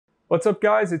What's up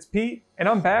guys, it's Pete, and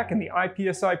I'm back in the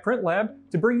IPSi print lab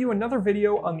to bring you another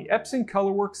video on the Epson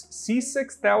ColorWorks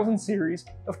C6000 series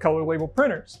of color label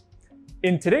printers.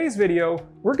 In today's video,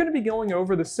 we're going to be going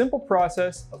over the simple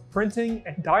process of printing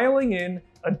and dialing in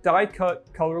a die-cut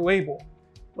color label.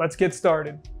 Let's get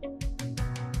started.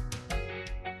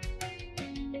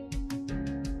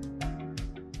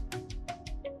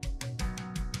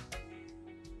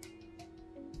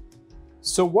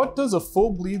 So what does a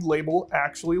full bleed label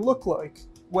actually look like?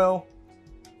 Well,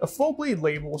 a full bleed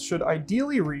label should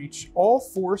ideally reach all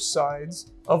four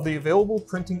sides of the available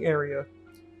printing area.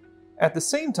 At the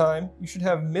same time, you should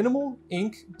have minimal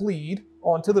ink bleed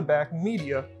onto the backing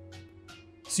media.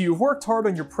 So you've worked hard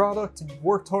on your product and you've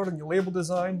worked hard on your label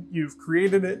design, you've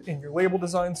created it in your label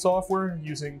design software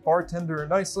using Bartender or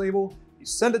Nice Label, you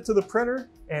send it to the printer,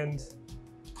 and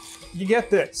you get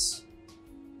this.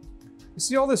 You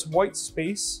see all this white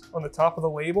space on the top of the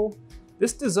label?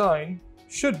 This design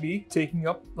should be taking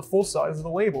up the full size of the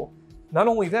label. Not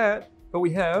only that, but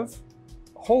we have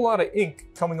a whole lot of ink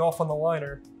coming off on the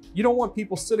liner. You don't want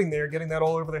people sitting there getting that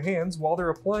all over their hands while they're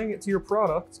applying it to your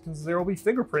product, because there will be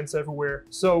fingerprints everywhere.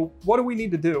 So what do we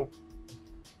need to do?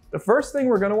 The first thing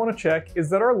we're going to want to check is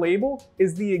that our label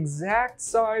is the exact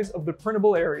size of the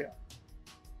printable area.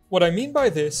 What I mean by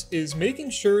this is making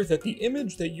sure that the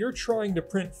image that you're trying to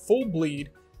print full bleed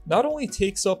not only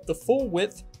takes up the full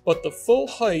width, but the full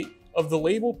height of the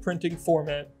label printing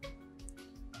format.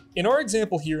 In our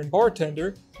example here in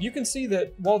Bartender, you can see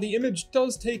that while the image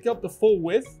does take up the full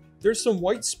width, there's some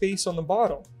white space on the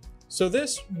bottom. So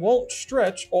this won't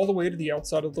stretch all the way to the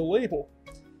outside of the label.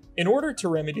 In order to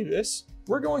remedy this,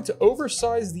 we're going to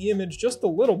oversize the image just a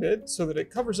little bit so that it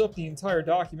covers up the entire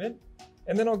document.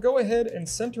 And then I'll go ahead and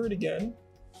center it again,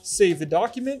 save the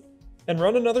document, and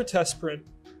run another test print.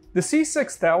 The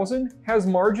C6000 has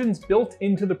margins built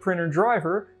into the printer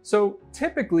driver, so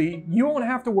typically you won't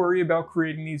have to worry about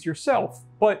creating these yourself.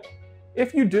 But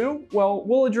if you do, well,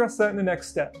 we'll address that in the next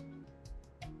step.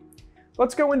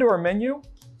 Let's go into our menu,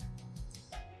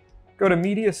 go to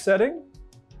Media Setting,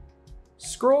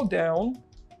 scroll down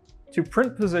to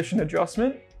Print Position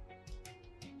Adjustment,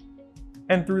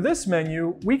 and through this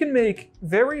menu, we can make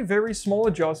very small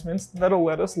adjustments that'll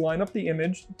let us line up the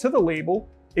image to the label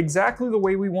exactly the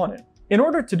way we want it. In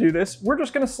order to do this, we're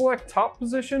just going to select top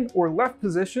position or left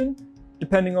position,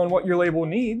 depending on what your label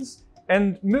needs,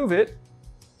 and move it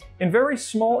in very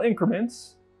small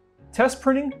increments, test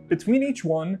printing between each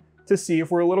one to see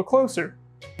if we're a little closer.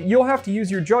 You'll have to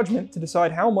use your judgment to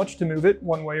decide how much to move it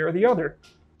one way or the other.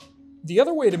 The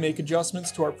other way to make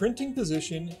adjustments to our printing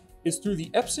position is through the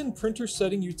Epson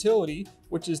PrinterSetting utility,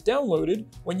 which is downloaded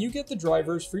when you get the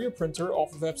drivers for your printer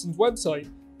off of Epson's website.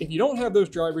 If you don't have those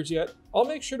drivers yet, I'll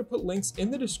make sure to put links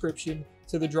in the description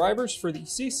to the drivers for the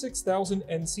C6000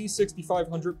 and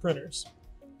C6500 printers.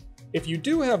 If you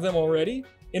do have them already,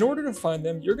 in order to find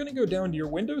them, you're going to go down to your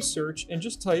Windows search and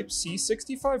just type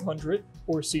C6500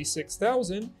 or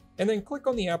C6000 and then click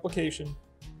on the application.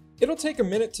 It'll take a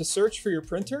minute to search for your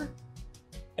printer,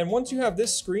 and once you have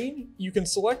this screen, you can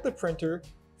select the printer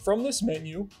from this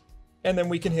menu, and then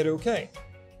we can hit OK.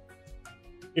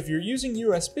 If you're using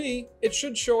USB, it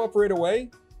should show up right away,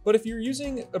 but if you're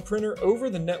using a printer over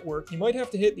the network, you might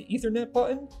have to hit the Ethernet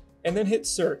button and then hit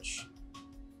Search.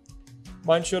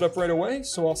 Mine showed up right away,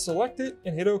 so I'll select it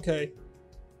and hit OK.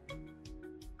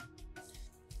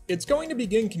 It's going to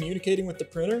begin communicating with the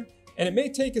printer, and it may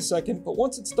take a second, but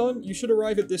once it's done, you should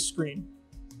arrive at this screen.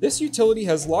 This utility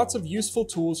has lots of useful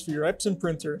tools for your Epson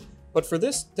printer, but for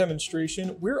this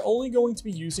demonstration, we're only going to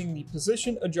be using the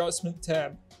Position Adjustment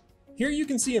tab. Here you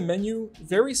can see a menu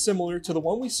very similar to the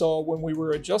one we saw when we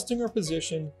were adjusting our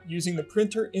position using the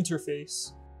printer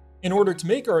interface. In order to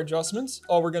make our adjustments,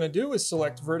 all we're going to do is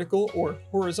select Vertical or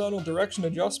Horizontal Direction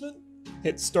Adjustment,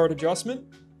 hit Start Adjustment,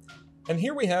 and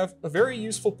here we have a very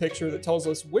useful picture that tells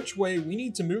us which way we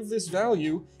need to move this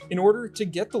value in order to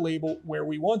get the label where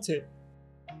we want it.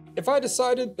 If I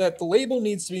decided that the label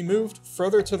needs to be moved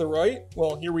further to the right,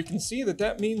 well, here we can see that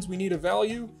that means we need a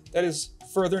value that is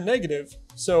further negative.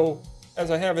 So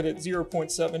as I have it at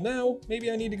 0.7 now, maybe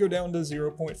I need to go down to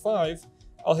 0.5.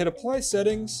 I'll hit Apply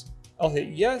Settings, I'll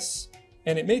hit Yes,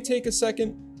 and it may take a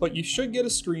second, but you should get a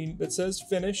screen that says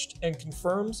Finished and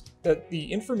confirms that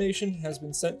the information has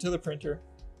been sent to the printer.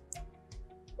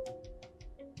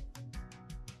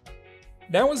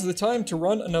 Now is the time to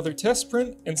run another test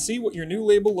print and see what your new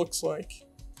label looks like.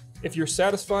 If you're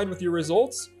satisfied with your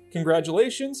results,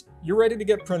 congratulations, you're ready to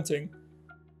get printing.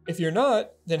 If you're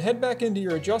not, then head back into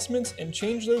your adjustments and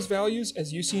change those values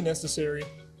as you see necessary.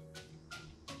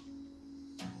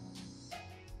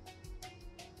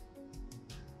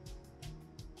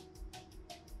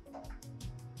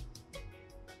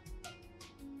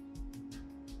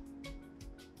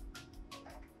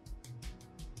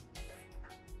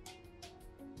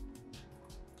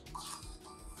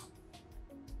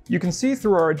 You can see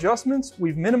through our adjustments,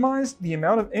 we've minimized the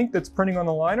amount of ink that's printing on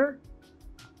the liner.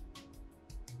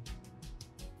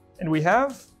 And we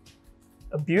have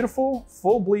a beautiful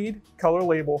full bleed color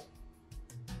label.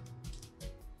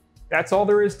 That's all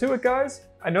there is to it, guys.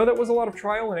 I know that was a lot of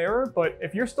trial and error, but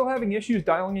if you're still having issues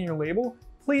dialing in your label,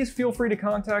 please feel free to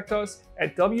contact us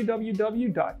at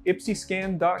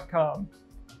www.ipsiscan.com.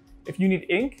 If you need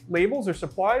ink, labels, or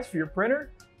supplies for your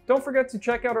printer, don't forget to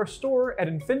check out our store at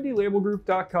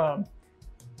infinitylabelgroup.com.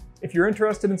 If you're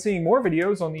interested in seeing more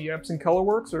videos on the Epson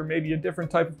ColorWorks or maybe a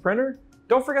different type of printer,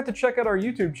 don't forget to check out our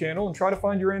YouTube channel and try to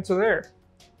find your answer there.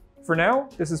 For now,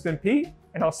 this has been Pete,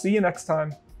 and I'll see you next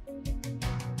time.